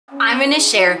I'm gonna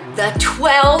share the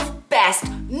 12 best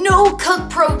no-cook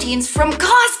proteins from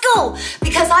Costco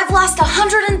because I've lost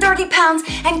 130 pounds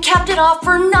and kept it off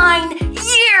for 9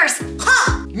 years.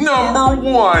 Ha! Number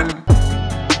 1.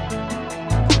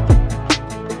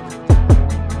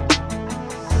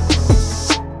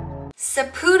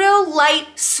 Saputo Light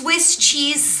Swiss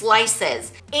cheese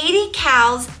slices. 80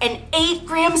 calories and 8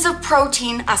 grams of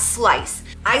protein a slice.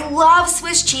 I love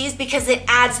Swiss cheese because it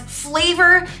adds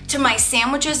flavor to my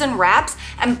sandwiches and wraps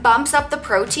and bumps up the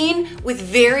protein with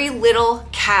very little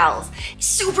calories.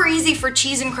 Super easy for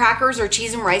cheese and crackers or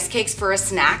cheese and rice cakes for a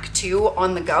snack too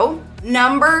on the go.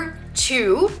 Number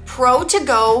 2, Pro To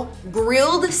Go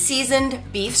grilled seasoned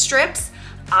beef strips.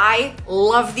 I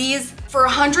love these. For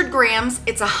 100 grams,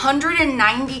 it's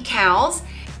 190 calories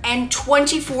and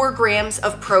 24 grams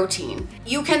of protein.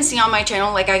 You can see on my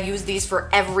channel, like I use these for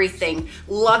everything.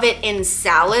 Love it in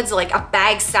salads, like a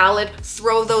bag salad,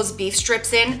 throw those beef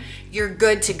strips in, you're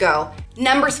good to go.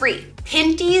 Number 3,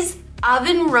 Pinty's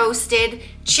oven roasted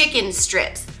chicken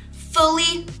strips,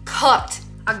 fully cooked.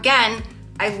 Again,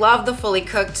 I love the fully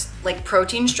cooked like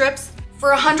protein strips. For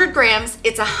 100 grams,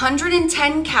 it's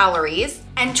 110 calories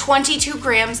and 22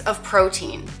 grams of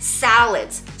protein.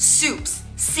 Salads, soups,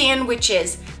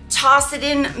 sandwiches, toss it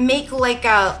in, make like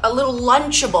a little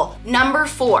Lunchable. Number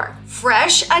 4,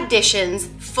 Fresh Additions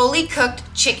fully cooked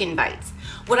chicken bites.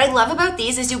 What I love about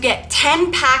these is you get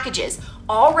 10 packages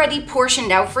already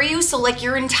portioned out for you. So like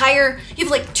you have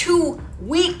like 2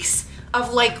 weeks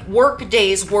of like work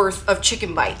days worth of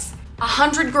chicken bites.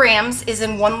 100 grams is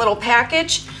in one little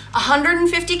package,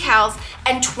 150 calories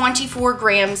and 24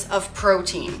 grams of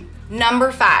protein.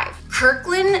 Number 5,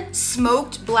 Kirkland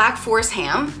smoked Black Forest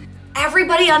ham.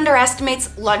 Everybody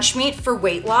underestimates lunch meat for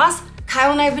weight loss.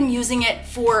 Kyle and I have been using it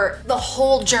for the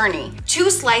whole journey. 2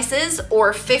 slices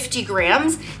or 50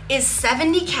 grams is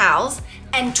 70 calories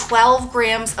and 12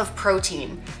 grams of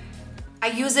protein. I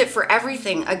use it for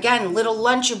everything. Again, little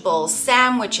Lunchables,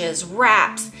 sandwiches,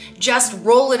 wraps. Just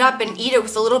roll it up and eat it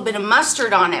with a little bit of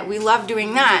mustard on it. We love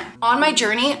doing that. On my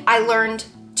journey, I learned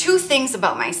 2 things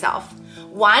about myself.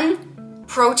 1,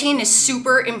 protein is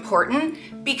super important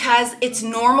because it's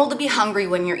normal to be hungry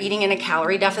when you're eating in a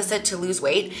calorie deficit to lose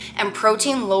weight, and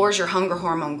protein lowers your hunger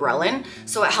hormone ghrelin,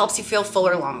 so it helps you feel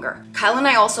fuller longer. Kyle and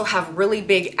I also have really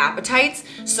big appetites,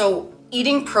 so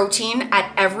eating protein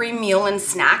at every meal and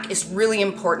snack is really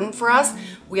important for us.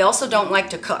 We also don't like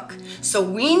to cook. So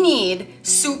we need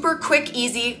super quick,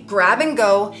 easy, grab and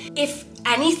go. If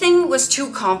anything was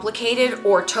too complicated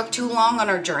or took too long on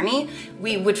our journey,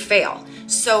 we would fail.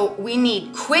 So we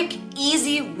need quick,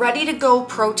 easy, ready to go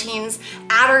proteins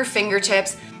at our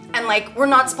fingertips. And like, we're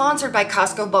not sponsored by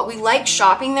Costco, but we like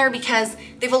shopping there because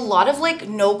they have a lot of like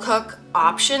no-cook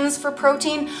options for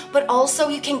protein, but also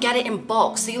you can get it in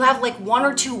bulk. So you have like 1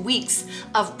 or 2 weeks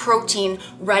of protein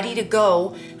ready to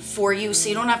go for you, so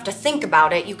you don't have to think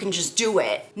about it, you can just do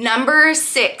it. Number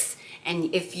 6,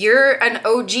 and if you're an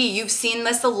OG, you've seen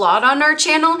this a lot on our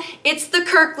channel, it's the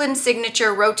Kirkland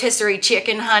Signature Rotisserie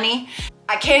Chicken, honey.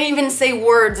 I can't even say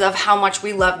words of how much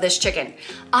we love this chicken.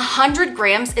 100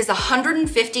 grams is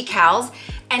 150 calories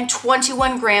and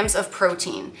 21 grams of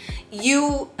protein.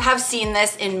 You have seen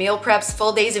this in meal preps,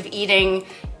 full days of eating,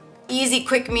 easy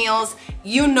quick meals.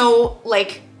 You know,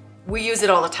 like we use it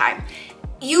all the time.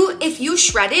 If you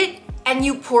shred it and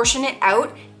you portion it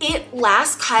out, it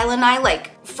lasts Kyle and I like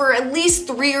for at least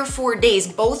 3 or 4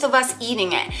 days, both of us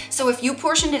eating it. So if you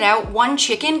portioned it out, 1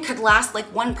 chicken could last like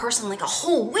one person like a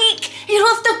whole week. You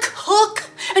don't have to cook,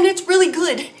 and it's really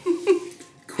good.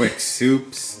 Quick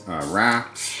soups,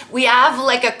 wraps. We have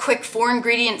like a quick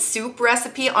 4-ingredient soup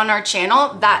recipe on our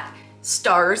channel that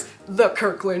stars the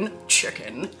Kirkland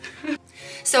chicken.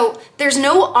 So there's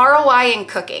no ROI in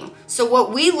cooking. So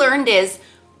what we learned is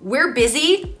we're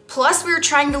busy, plus we were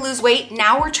trying to lose weight,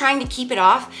 now we're trying to keep it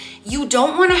off. You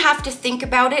don't wanna have to think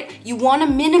about it. You wanna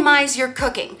minimize your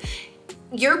cooking.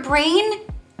 Your brain,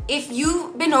 if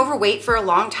you've been overweight for a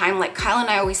long time, like Kyle and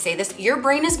I always say this, your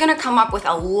brain is gonna come up with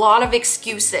a lot of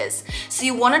excuses. So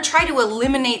you wanna try to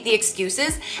eliminate the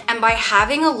excuses, and by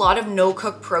having a lot of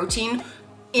no-cook protein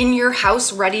in your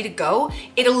house ready to go,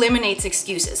 it eliminates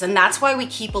excuses. And that's why we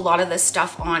keep a lot of this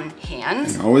stuff on hand.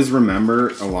 And always remember,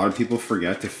 a lot of people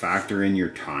forget to factor in your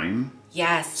time.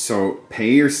 Yes. So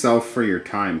pay yourself for your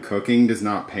time. Cooking does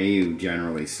not pay you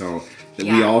generally. So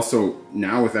we also,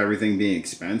 now with everything being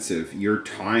expensive, your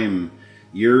time,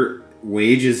 your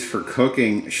wages for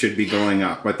cooking should be going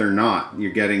up, but they're not.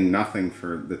 You're getting nothing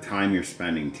for the time you're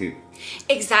spending too.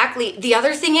 Exactly. The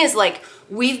other thing is, like,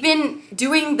 we've been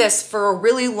doing this for a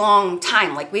really long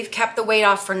time. Like, we've kept the weight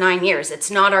off for 9 years. It's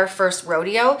not our first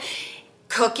rodeo.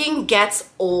 cooking gets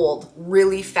old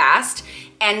really fast.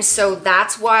 And so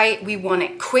that's why we want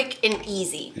it quick and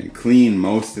easy. And clean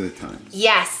most of the time.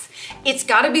 Yes. It's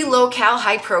got to be low cal,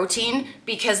 high protein,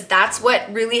 because that's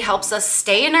what really helps us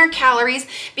stay in our calories.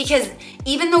 Because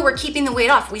even though we're keeping the weight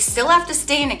off, we still have to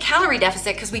stay in a calorie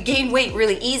deficit because we gain weight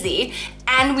really easy,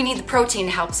 and we need the protein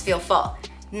to help us feel full.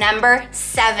 Number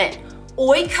 7,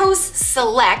 Oikos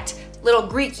Select little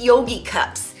Greek yogi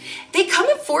cups. They come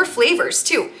in 4 flavors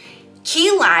too: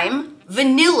 key lime,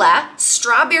 vanilla,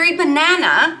 strawberry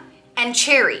banana, and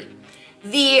cherry.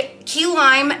 The key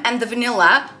lime and the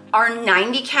vanilla are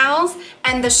 90 cals,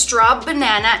 and the straw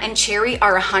banana and cherry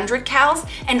are 100 cals,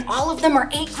 and all of them are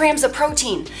 8 grams of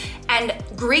protein. And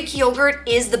Greek yogurt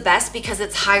is the best because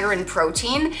it's higher in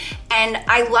protein. And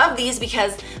I love these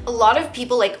because a lot of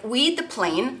people, like, we eat the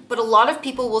plain, but a lot of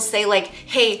people will say like,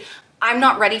 hey, I'm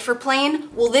not ready for plain.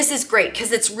 Well, this is great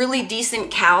because it's really decent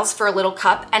cals for a little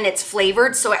cup, and it's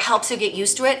flavored, so it helps you get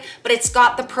used to it, but it's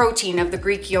got the protein of the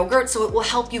Greek yogurt, so it will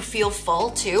help you feel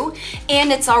full too.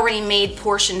 And it's already made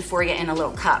portioned for you in a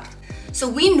little cup. So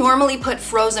we normally put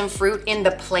frozen fruit in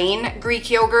the plain Greek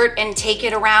yogurt and take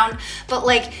it around, but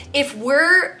like if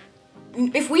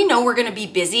we know we're gonna be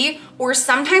busy, or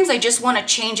sometimes I just wanna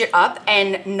change it up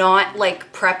and not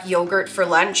like prep yogurt for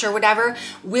lunch or whatever,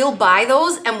 we'll buy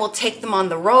those and we'll take them on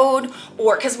the road,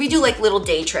 or because we do like little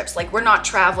day trips. Like, we're not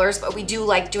travelers, but we do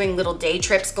like doing little day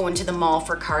trips, going to the mall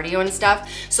for cardio and stuff.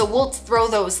 So we'll throw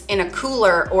those in a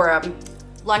cooler or a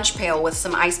lunch pail with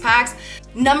some ice packs.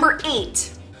 Number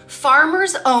 8,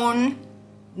 Farmer's Own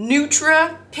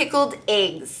Nutra pickled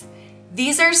eggs.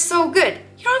 These are so good.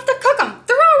 You don't have to cook them.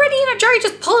 They're already in a jar. You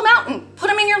just pull them out and put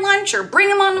them in your lunch or bring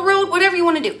them on the road, whatever you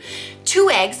want to do. 2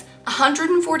 eggs,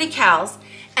 140 cals,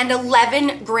 and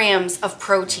 11 grams of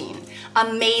protein.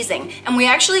 Amazing. And we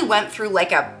actually went through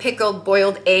like a pickled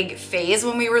boiled egg phase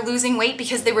when we were losing weight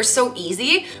because they were so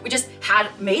easy. We just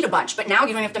had made a bunch, but now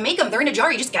you don't have to make them. They're in a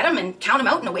jar. You just get them and count them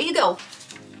out and away you go.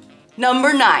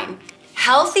 Number 9,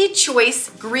 Healthy Choice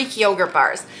Greek yogurt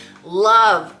bars.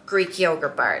 Love Greek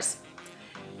yogurt bars.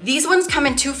 These ones come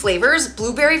in 2 flavors,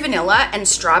 blueberry vanilla and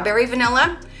strawberry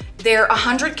vanilla. They're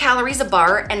 100 calories a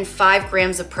bar and 5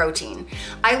 grams of protein.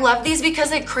 I love these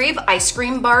because I crave ice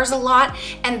cream bars a lot,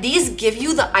 and these give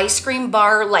you the ice cream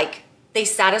bar, like they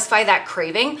satisfy that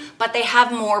craving, but they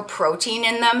have more protein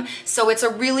in them. So it's a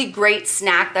really great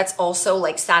snack that's also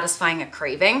like satisfying a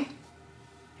craving.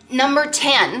 Number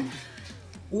 10,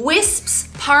 Wisps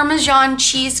Parmesan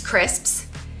Cheese Crisps.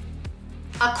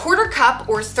 A 1/4 cup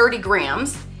or 30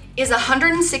 grams is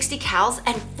 160 cals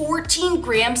and 14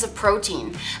 grams of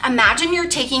protein. Imagine you're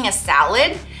taking a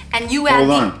salad and you add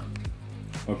Hold on.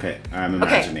 Okay, I'm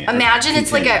imagining. Okay, imagine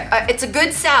it's like it's a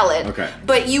good salad, okay,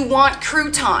 but you want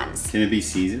croutons. Can it be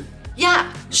seasoned?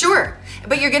 Yeah, sure.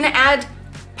 But you're gonna add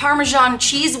Parmesan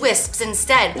cheese wisps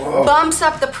instead. Whoa. Bumps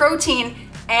up the protein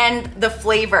and the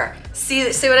flavor. See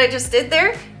what I just did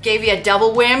there? Gave you a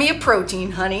double whammy of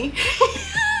protein, honey.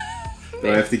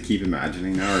 Do I have to keep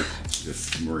imagining now, or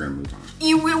just we're gonna move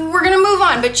on? We're gonna move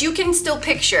on, but you can still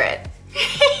picture it.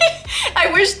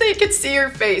 I wish they could see your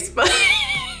face, but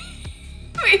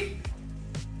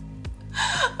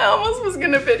I almost was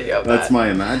gonna video that. That's my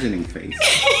imagining face.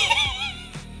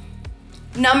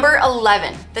 Number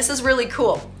 11. This is really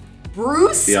cool.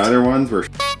 Bruce. The other ones were.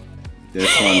 This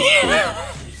one's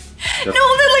cool.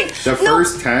 The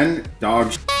first 10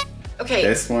 dog. Okay.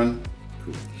 This one.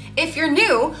 If you're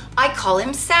new, I call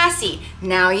him Sassy.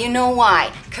 Now you know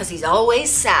why, because he's always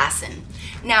sassing.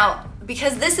 Now,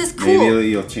 because this is cool. Maybe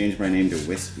you'll change my name to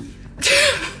Wispy.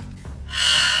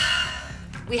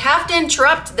 We have to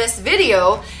interrupt this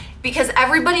video because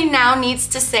everybody now needs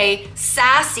to say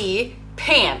Sassy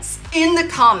Pants in the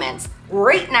comments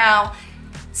right now.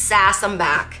 Sass them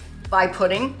back by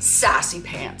putting Sassy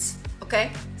Pants.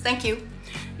 Okay, thank you.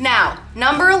 Now,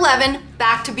 number 11,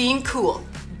 back to being cool.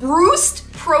 Bruce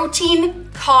Protein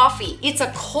Coffee. It's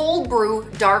a cold brew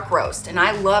dark roast, and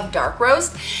I love dark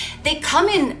roast. They come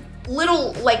in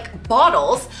little like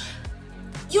bottles.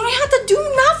 You don't have to do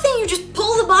nothing. You just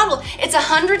pull the bottle. It's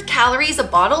 100 calories a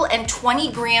bottle and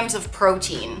 20 grams of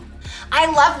protein. I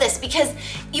love this because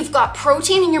you've got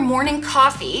protein in your morning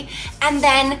coffee, and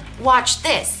then watch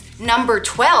this. Number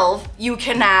 12, you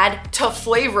can add to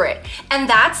flavor it. And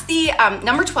that's the,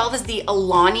 number 12 is the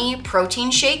Alani protein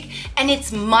shake, and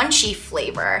it's munchy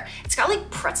flavor. It's got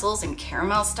like pretzels and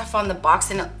caramel stuff on the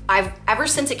box, and ever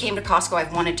since it came to Costco,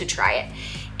 I've wanted to try it.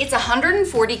 It's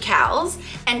 140 cals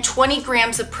and 20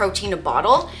 grams of protein a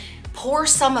bottle. Pour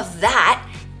some of that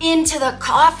into the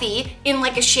coffee in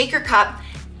like a shaker cup,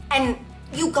 and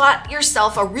you got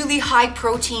yourself a really high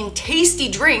protein, tasty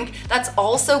drink that's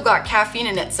also got caffeine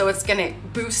in it, so it's gonna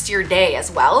boost your day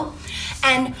as well.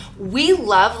 And we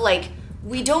love, like,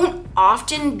 we don't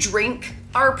often drink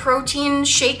our protein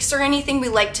shakes or anything. We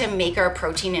like to make our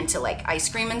protein into like ice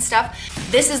cream and stuff.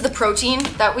 This is the protein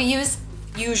that we use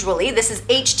usually. This is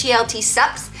HTLT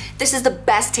Sups. This is the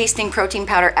best tasting protein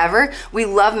powder ever. We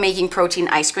love making protein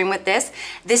ice cream with this.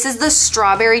 This is the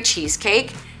strawberry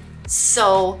cheesecake.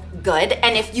 So good.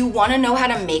 And if you want to know how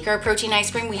to make our protein ice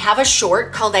cream, we have a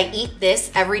short called I Eat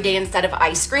This Every Day Instead of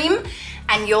Ice Cream,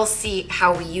 and you'll see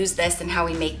how we use this and how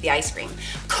we make the ice cream.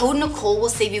 Code Nicole will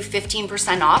save you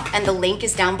 15% off, and the link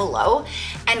is down below.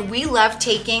 And we love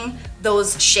taking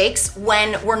those shakes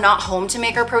when we're not home to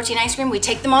make our protein ice cream. We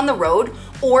take them on the road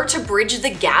or to bridge the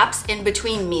gaps in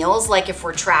between meals, like if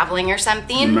we're traveling or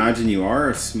something. Imagine you are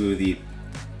a smoothie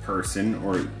person,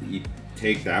 or you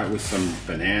take that with some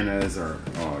bananas, or,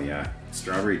 oh yeah,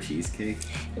 strawberry cheesecake.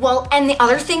 Well, and the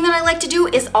other thing that I like to do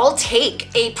is I'll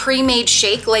take a pre-made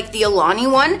shake like the Alani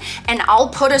one, and I'll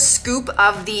put a scoop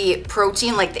of the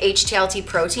protein, like the HTLT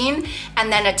protein,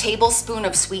 and then a tablespoon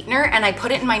of sweetener, and I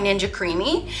put it in my Ninja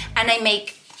Creamy, and I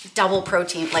make double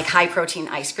protein, like high protein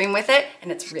ice cream with it,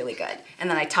 and it's really good. And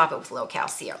then I top it with low-cal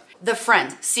Sear. The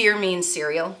Friends, Sear means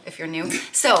cereal if you're new.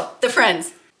 So, the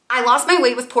Friends. I lost my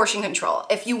weight with portion control.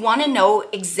 If you want to know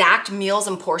exact meals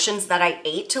and portions that I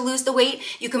ate to lose the weight,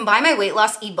 you can buy my weight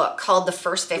loss ebook called The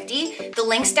First 50. The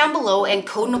link's down below, and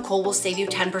Code Nicole will save you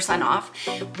 10% off.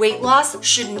 Weight loss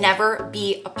should never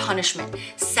be a punishment.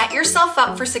 Set yourself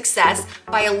up for success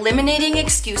by eliminating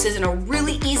excuses in a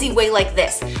really easy way like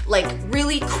this. Like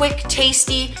really quick,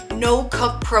 tasty,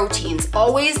 no-cook proteins.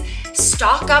 Always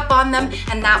stock up on them,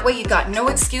 and that way you got no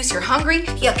excuse. You're hungry,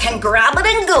 you can grab it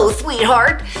and go,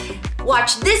 sweetheart.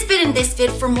 Watch this vid and this vid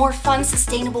for more fun,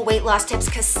 sustainable weight loss tips,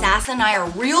 because Sass and I are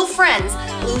real friends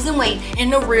losing weight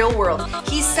in the real world.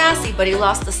 He's sassy, but he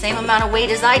lost the same amount of weight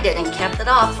as I did and kept it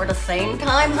off for the same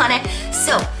time, honey.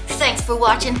 So, thanks for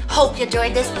watching. Hope you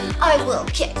enjoyed this. I will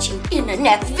catch you in the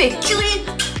next video.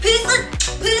 Peace it,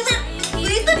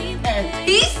 and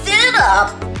peace it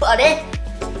up, buddy.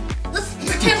 Let's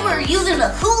pretend we're using a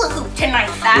hula hoop tonight,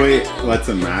 Sass. Wait, let's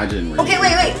imagine. Okay,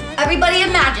 wait. Everybody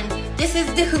imagine. This is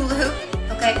the hula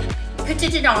hoop, okay? Put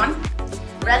it on.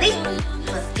 Ready?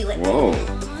 Let's do it. Whoa.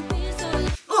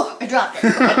 Oh, I dropped it.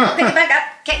 Okay, pick it back up.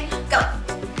 Okay,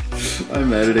 go.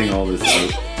 I'm editing all this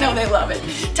out. No, they love it.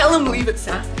 Tell them leave it,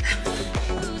 Sass.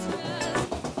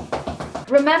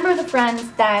 Remember, the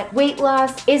friends, that weight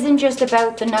loss isn't just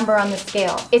about the number on the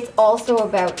scale. It's also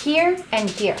about here and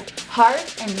here.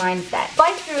 Heart and mindset.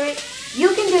 Fight through it.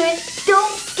 You can do it.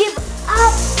 Don't give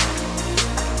up.